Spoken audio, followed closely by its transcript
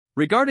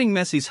Regarding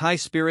Messi's high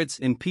spirits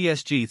in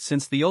PSG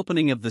since the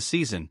opening of the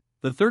season,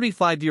 the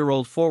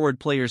 35-year-old forward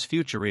player's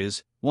future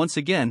is, once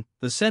again,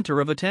 the center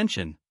of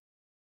attention.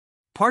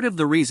 Part of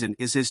the reason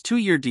is his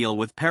 2-year deal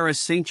with Paris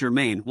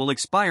Saint-Germain will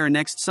expire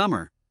next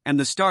summer, and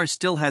the star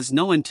still has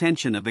no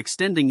intention of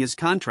extending his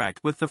contract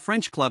with the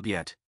French club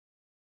yet.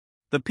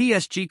 The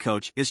PSG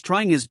coach is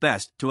trying his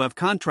best to have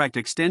contract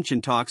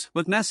extension talks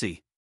with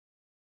Messi.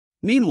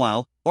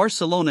 Meanwhile,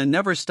 Barcelona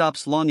never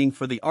stops longing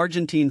for the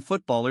Argentine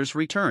footballer's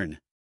return.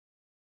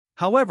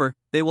 However,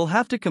 they will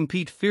have to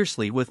compete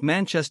fiercely with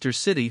Manchester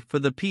City for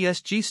the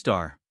PSG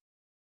star.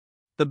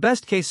 The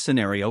best-case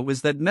scenario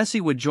is that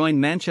Messi would join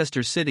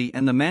Manchester City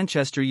and the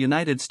Manchester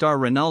United star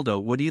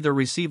Ronaldo would either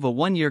receive a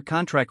 1-year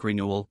contract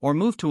renewal or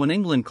move to an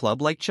England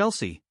club like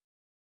Chelsea.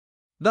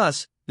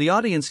 Thus, the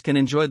audience can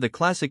enjoy the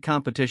classic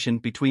competition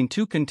between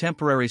two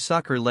contemporary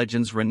soccer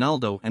legends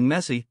Ronaldo and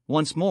Messi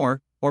once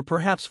more, or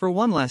perhaps for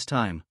one last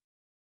time.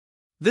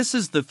 This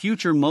is the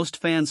future most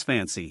fans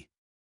fancy.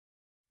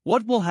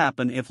 What will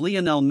happen if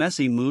Lionel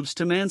Messi moves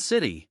to Man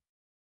City?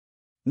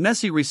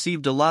 Messi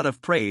received a lot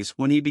of praise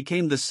when he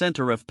became the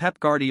center of Pep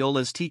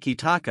Guardiola's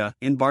tiki-taka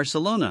in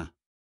Barcelona.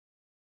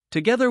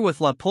 Together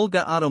with La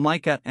Pulga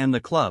Atomica and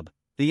the club,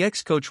 the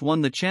ex-coach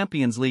won the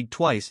Champions League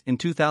twice in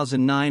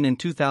 2009 and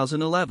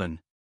 2011.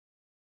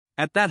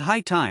 At that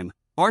high time,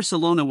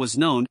 Barcelona was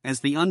known as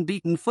the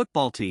unbeaten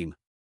football team.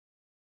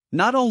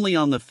 Not only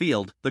on the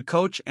field, the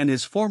coach and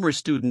his former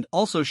student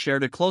also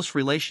shared a close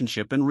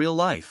relationship in real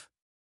life.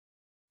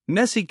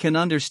 Messi can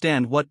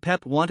understand what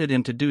Pep wanted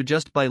him to do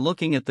just by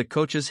looking at the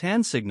coach's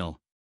hand signal.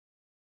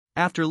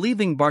 After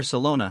leaving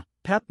Barcelona,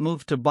 Pep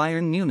moved to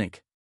Bayern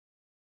Munich.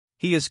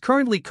 He is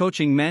currently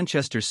coaching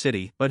Manchester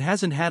City but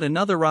hasn't had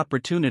another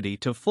opportunity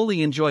to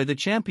fully enjoy the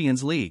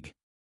Champions League.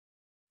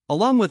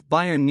 Along with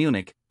Bayern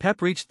Munich,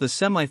 Pep reached the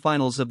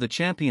semi-finals of the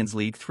Champions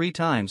League 3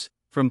 times,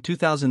 from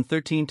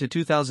 2013 to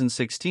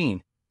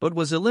 2016, but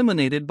was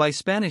eliminated by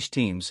Spanish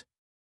teams.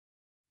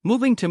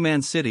 Moving to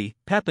Man City,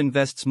 Pep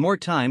invests more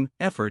time,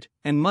 effort,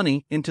 and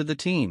money into the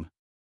team.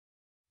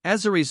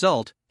 As a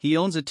result, he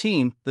owns a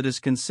team that is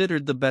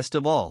considered the best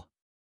of all.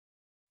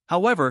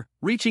 However,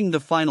 reaching the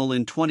final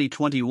in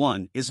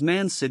 2021 is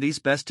Man City's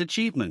best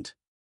achievement.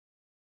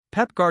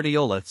 Pep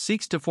Guardiola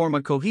seeks to form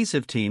a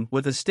cohesive team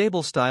with a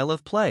stable style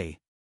of play.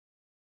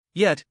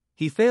 Yet,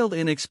 he failed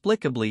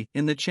inexplicably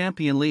in the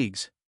Champions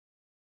Leagues.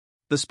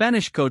 The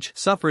Spanish coach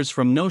suffers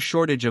from no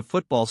shortage of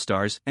football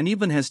stars and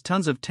even has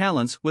tons of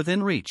talents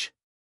within reach.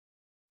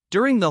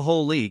 During the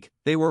whole league,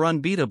 they were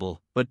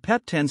unbeatable, but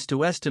Pep tends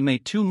to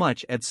estimate too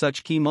much at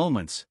such key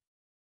moments.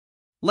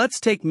 Let's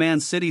take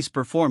Man City's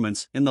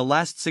performance in the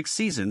last 6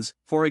 seasons,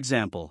 for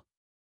example.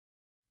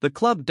 The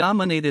club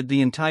dominated the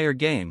entire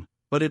game,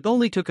 but it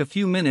only took a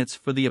few minutes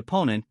for the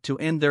opponent to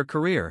end their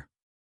career.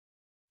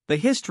 The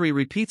history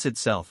repeats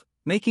itself,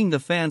 making the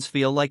fans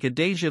feel like a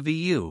déjà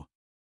vu.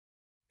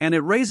 And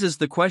it raises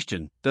the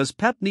question, does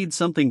Pep need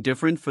something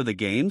different for the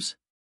games?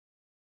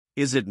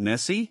 Is it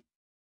Messi?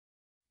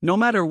 No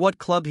matter what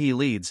club he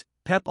leads,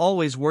 Pep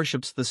always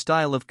worships the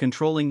style of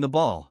controlling the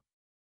ball.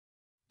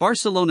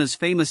 Barcelona's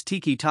famous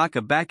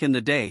tiki-taka back in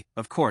the day,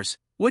 of course,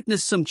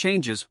 witnessed some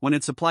changes when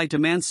it's applied to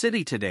Man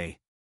City today.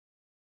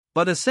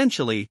 But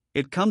essentially,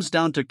 it comes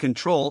down to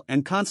control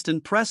and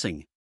constant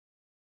pressing.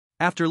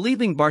 After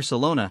leaving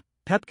Barcelona,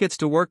 Pep gets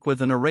to work with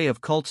an array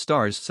of cult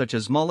stars such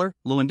as Müller,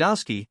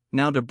 Lewandowski,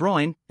 now De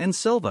Bruyne, and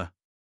Silva.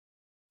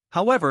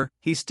 However,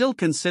 he still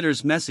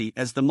considers Messi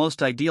as the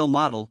most ideal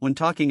model when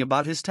talking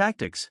about his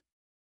tactics.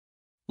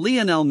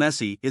 Lionel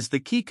Messi is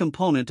the key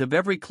component of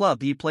every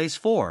club he plays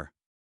for.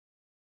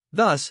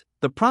 Thus,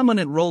 the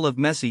prominent role of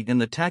Messi in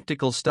the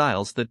tactical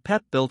styles that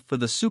Pep built for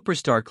the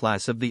superstar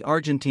class of the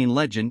Argentine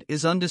legend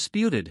is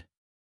undisputed.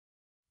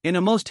 In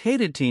a most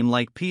hated team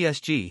like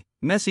PSG,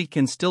 Messi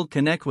can still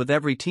connect with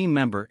every team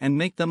member and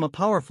make them a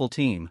powerful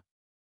team.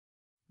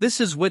 This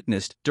is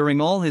witnessed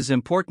during all his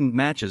important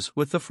matches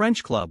with the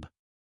French club.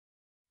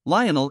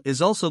 Lionel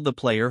is also the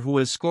player who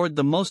has scored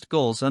the most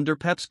goals under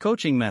Pep's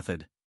coaching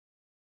method.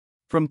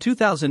 From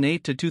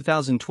 2008 to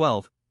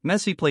 2012,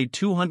 Messi played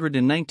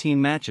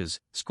 219 matches,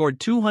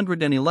 scored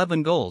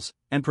 211 goals,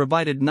 and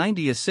provided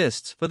 90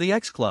 assists for the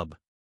ex-club.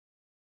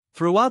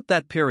 Throughout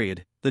that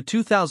period, the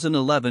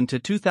 2011 to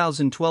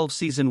 2012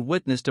 season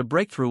witnessed a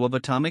breakthrough of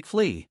Atomic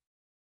Flea.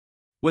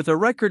 With a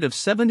record of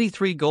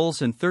 73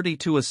 goals and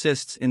 32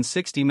 assists in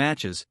 60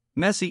 matches,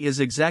 Messi is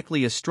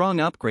exactly a strong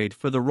upgrade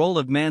for the role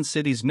of Man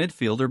City's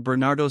midfielder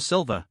Bernardo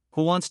Silva,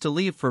 who wants to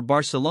leave for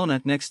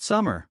Barcelona next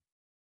summer.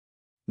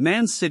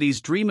 Man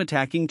City's dream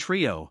attacking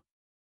trio.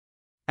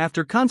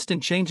 After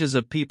constant changes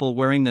of people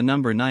wearing the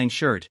number 9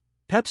 shirt,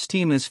 Pep's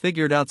team has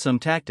figured out some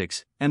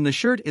tactics, and the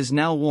shirt is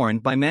now worn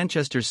by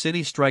Manchester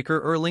City striker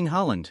Erling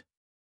Haaland.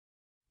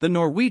 The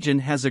Norwegian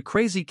has a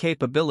crazy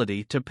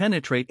capability to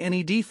penetrate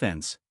any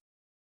defense.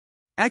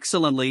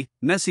 Excellently,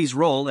 Messi's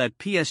role at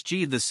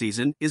PSG this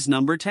season is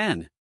number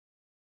 10.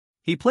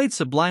 He played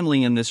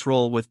sublimely in this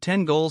role with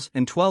 10 goals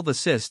and 12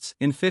 assists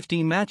in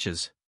 15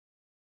 matches.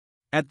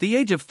 At the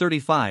age of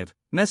 35,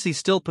 Messi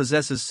still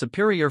possesses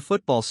superior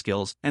football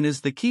skills and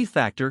is the key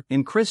factor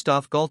in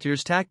Christophe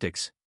Galtier's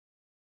tactics.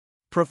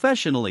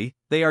 Professionally,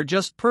 they are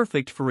just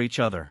perfect for each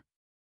other.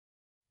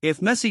 If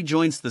Messi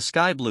joins the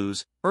Sky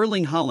Blues,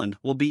 Erling Haaland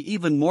will be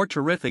even more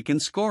terrific in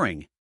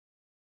scoring.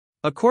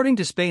 According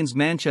to Spain's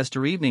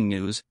Manchester Evening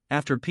News,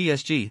 after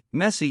PSG,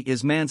 Messi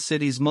is Man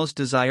City's most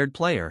desired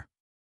player.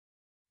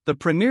 The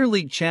Premier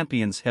League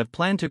champions have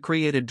planned to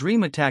create a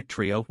dream attack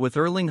trio with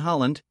Erling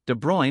Haaland, De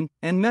Bruyne,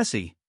 and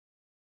Messi.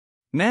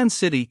 Man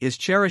City is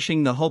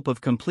cherishing the hope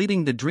of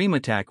completing the dream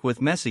attack with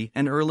Messi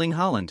and Erling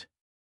Haaland.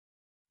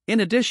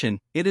 In addition,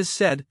 it is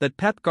said that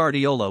Pep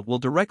Guardiola will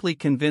directly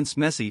convince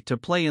Messi to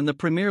play in the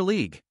Premier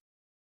League.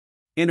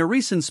 In a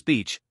recent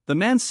speech, the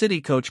Man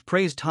City coach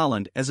praised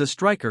Haaland as a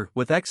striker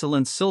with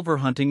excellent silver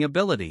hunting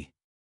ability.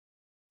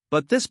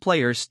 But this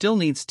player still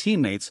needs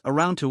teammates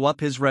around to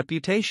up his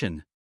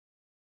reputation.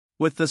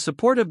 With the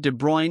support of De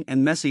Bruyne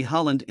and Messi,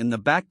 Haaland in the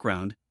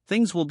background,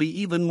 things will be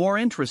even more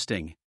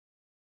interesting.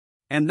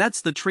 And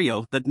that's the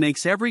trio that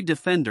makes every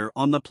defender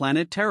on the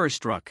planet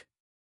terror-struck.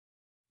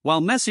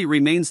 While Messi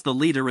remains the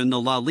leader in the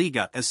La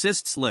Liga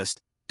assists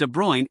list, De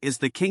Bruyne is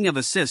the king of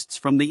assists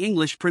from the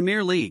English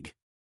Premier League.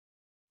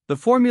 The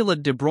formula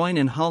De Bruyne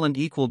and Haaland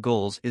equal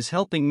goals is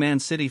helping Man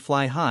City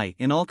fly high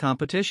in all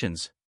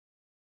competitions.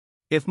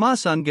 If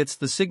Messi gets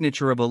the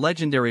signature of a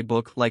legendary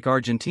book like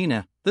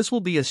Argentina, this will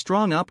be a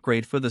strong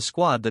upgrade for the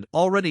squad that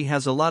already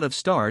has a lot of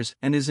stars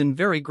and is in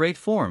very great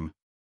form.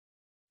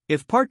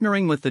 If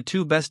partnering with the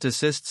two best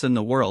assists in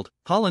the world,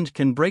 Haaland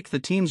can break the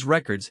team's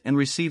records and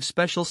receive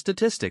special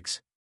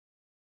statistics.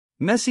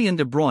 Messi and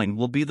De Bruyne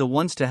will be the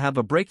ones to have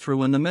a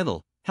breakthrough in the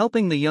middle,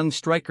 helping the young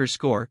striker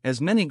score as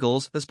many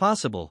goals as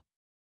possible.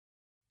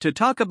 To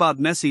talk about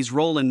Messi's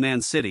role in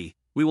Man City,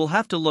 we will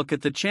have to look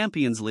at the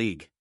Champions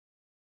League.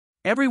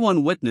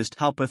 Everyone witnessed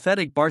how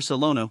pathetic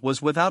Barcelona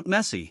was without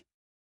Messi.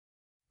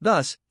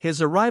 Thus,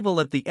 his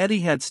arrival at the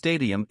Etihad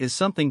Stadium is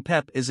something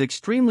Pep is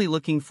extremely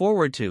looking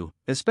forward to,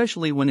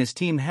 especially when his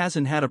team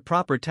hasn't had a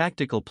proper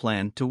tactical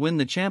plan to win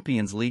the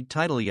Champions League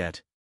title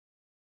yet.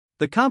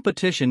 The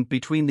competition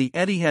between the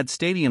Etihad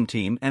Stadium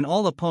team and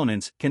all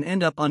opponents can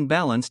end up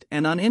unbalanced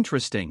and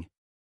uninteresting.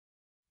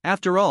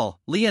 After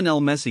all,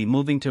 Lionel Messi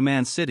moving to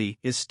Man City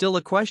is still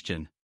a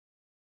question.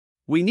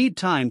 We need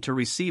time to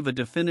receive a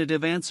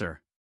definitive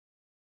answer.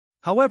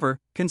 However,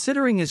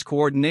 considering his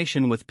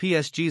coordination with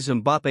PSG's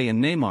Mbappe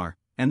and Neymar,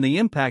 and the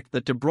impact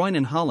that De Bruyne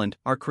and Haaland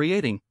are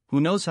creating, who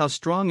knows how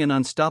strong and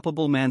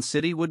unstoppable Man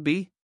City would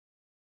be?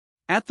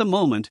 At the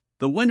moment,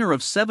 the winner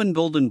of 7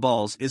 Golden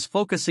Balls is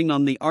focusing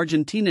on the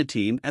Argentina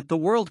team at the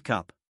World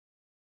Cup.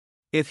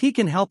 If he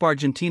can help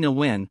Argentina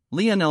win,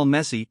 Lionel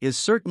Messi is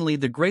certainly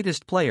the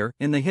greatest player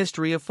in the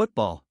history of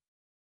football.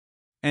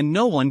 And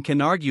no one can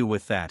argue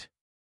with that.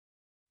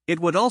 It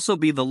would also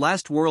be the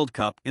last World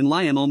Cup in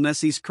Lionel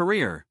Messi's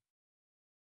career.